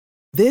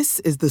This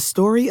is the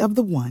story of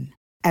the one.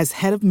 As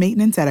head of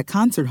maintenance at a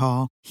concert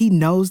hall, he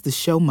knows the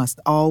show must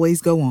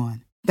always go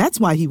on. That's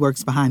why he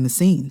works behind the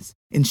scenes,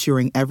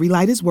 ensuring every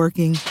light is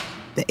working,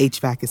 the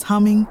HVAC is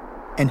humming,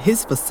 and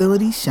his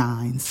facility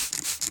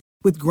shines.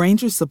 With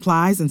Grainger's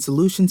supplies and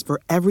solutions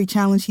for every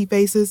challenge he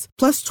faces,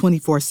 plus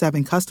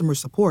 24/7 customer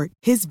support,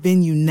 his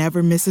venue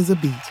never misses a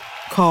beat.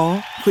 Call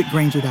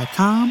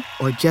quickgrainger.com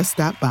or just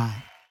stop by.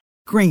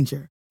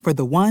 Grainger, for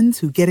the ones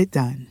who get it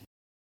done.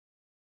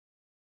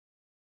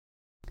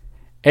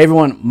 Hey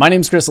everyone, my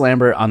name is Chris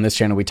Lambert. On this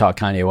channel we talk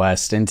Kanye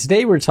West, and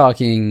today we're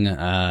talking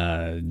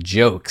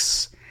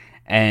jokes,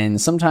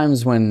 and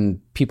sometimes when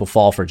people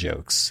fall for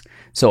jokes.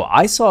 So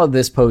I saw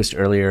this post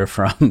earlier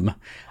from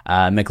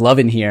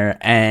McLovin here,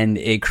 and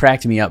it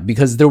cracked me up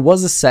because there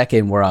was a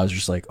second where I was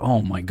just like,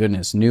 oh my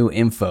goodness, new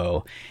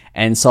info,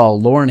 and saw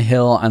Lauryn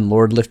Hill on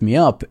Lord Lift Me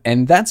Up,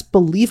 and that's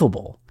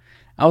believable.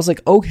 I was like,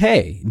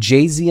 okay,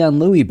 Jay-Z on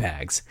Louis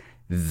Bags,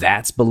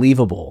 that's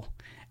believable.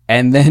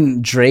 And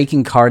then Drake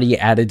and Carti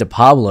added to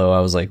Pablo. I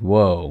was like,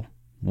 whoa,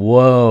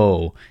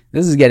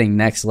 this is getting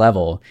next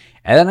level.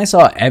 And then I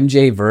saw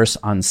MJ verse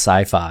on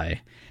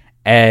Sci-Fi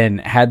and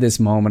had this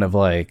moment of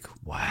like,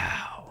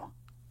 wow.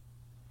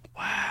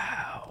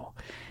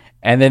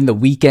 And then the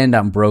Weeknd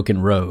on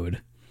Broken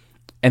Road.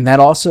 And that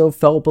also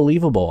felt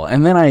believable.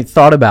 And then I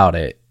thought about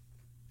it.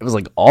 It was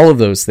like, all of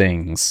those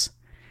things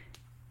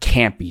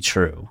can't be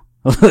true.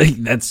 Like,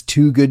 that's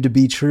too good to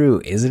be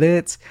true, isn't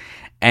it?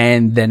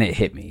 And then it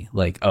hit me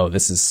like, oh,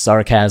 this is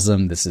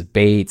sarcasm. This is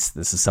baits.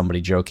 This is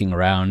somebody joking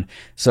around.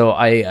 So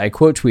I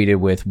quote tweeted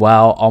with,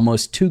 wow,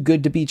 almost too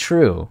good to be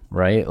true,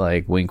 right?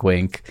 Like, wink,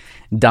 wink.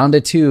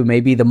 Donda 2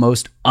 may be the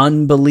most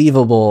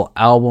unbelievable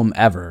album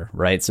ever,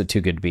 right? So too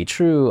good to be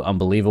true,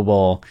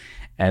 unbelievable.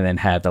 And then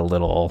had the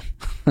little,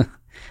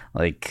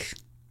 like,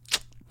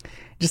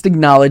 just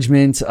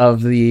acknowledgement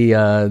of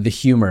the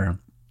humor.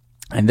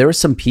 And there were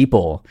some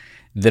people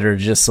that are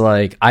just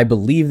like, I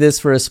believe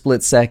this for a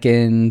split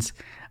second.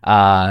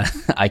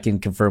 I can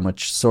confirm with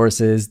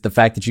sources. The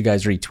fact that you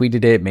guys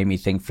retweeted it made me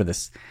think for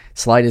the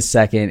slightest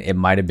second it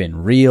might have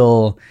been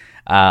real.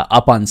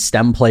 Up on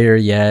STEM Player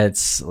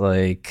yet,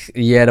 like,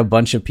 you had a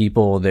bunch of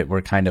people that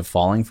were kind of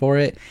falling for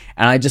it.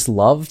 And I just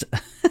loved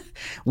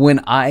when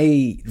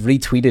I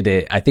retweeted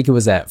it, I think it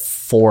was at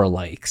 4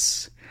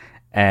 likes.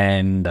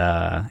 And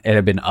it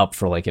had been up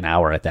for like an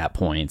hour at that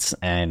point.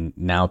 And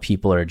now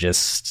people are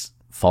just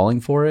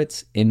falling for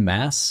it in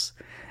mass,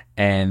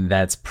 and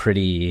that's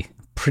pretty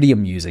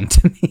amusing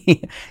to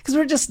me because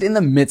we're just in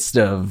the midst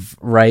of,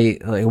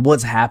 right, like,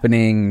 what's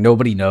happening,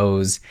 nobody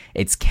knows.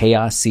 It's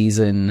chaos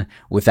season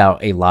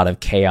without a lot of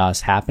chaos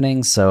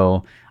happening,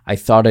 so I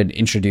thought I'd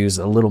introduce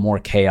a little more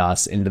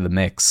chaos into the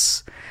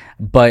mix.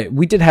 But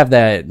we did have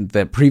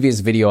that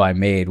previous video I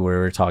made where we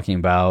were talking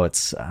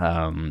about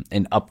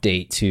an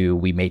update to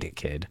We Made It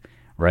Kid,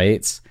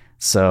 right?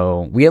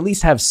 So we at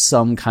least have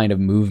some kind of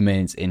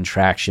movement in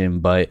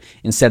traction, but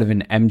instead of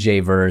an MJ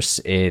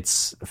verse,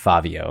 it's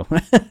Fabio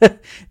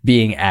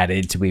being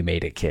added to We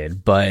Made It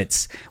Kid.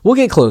 But we'll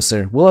get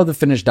closer. We'll have the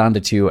finished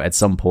Donda 2 at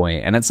some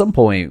point. And at some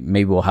point,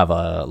 maybe we'll have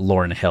a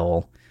Lauryn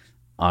Hill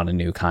on a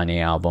new Kanye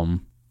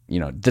album. You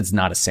know, that's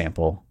not a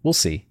sample. We'll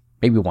see.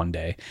 Maybe one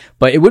day.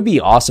 But it would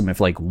be awesome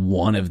if like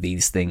one of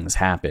these things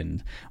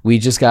happened. We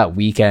just got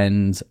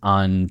Weeknd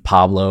on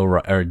Pablo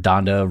or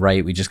Donda,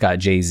 right? We just got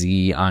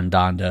Jay-Z on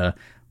Donda.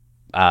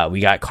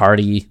 We got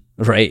Carti,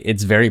 right?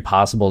 It's very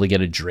possible to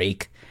get a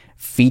Drake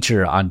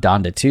feature on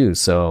Donda too.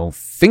 So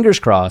fingers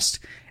crossed,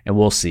 and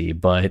we'll see.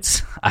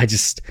 But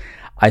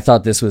I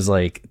thought this was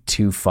like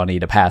too funny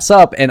to pass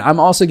up. And I'm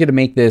also going to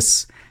make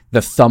this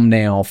the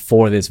thumbnail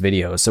for this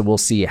video. So we'll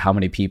see how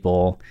many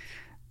people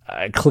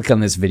click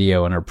on this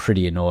video and are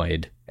pretty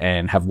annoyed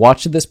and have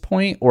watched at this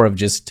point, or have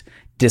just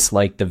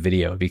disliked the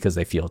video because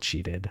they feel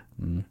cheated.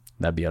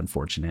 That'd be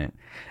unfortunate.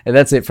 And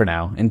that's it for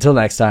now. Until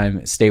next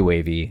time, stay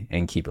wavy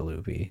and keep it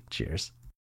loopy. Cheers.